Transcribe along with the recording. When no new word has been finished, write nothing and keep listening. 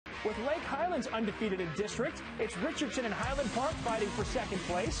With Lake Highlands undefeated in district, it's Richardson and Highland Park fighting for second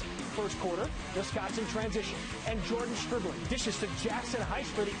place. First quarter, the Scots in transition, and JORDAN STRIBLING dishes to JACKSON HEIS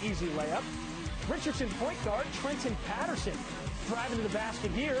for the easy layup. Richardson point guard TRENTON PATTERSON driving to the basket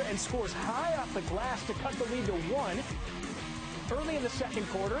here and scores high off the glass to cut the lead to 1. Early in the second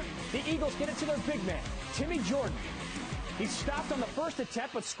quarter, the Eagles get it to their big man, TIMMIE JORDAN. He stopped on the first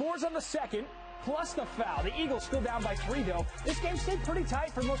attempt but scores on the second, plus the foul. The Eagles still down by 3, though. This game stayed pretty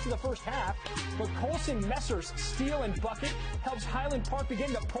tight for most of the first half, but COLESON Messer's steal and bucket helps Highland Park begin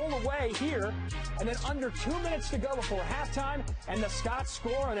to pull away here. And then under 2 minutes to go before halftime, and the Scots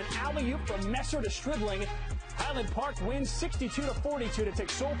score on an alley-oop from Messer to Stribling. Highland Park wins 62-42 to take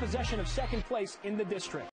sole possession of second place in the district.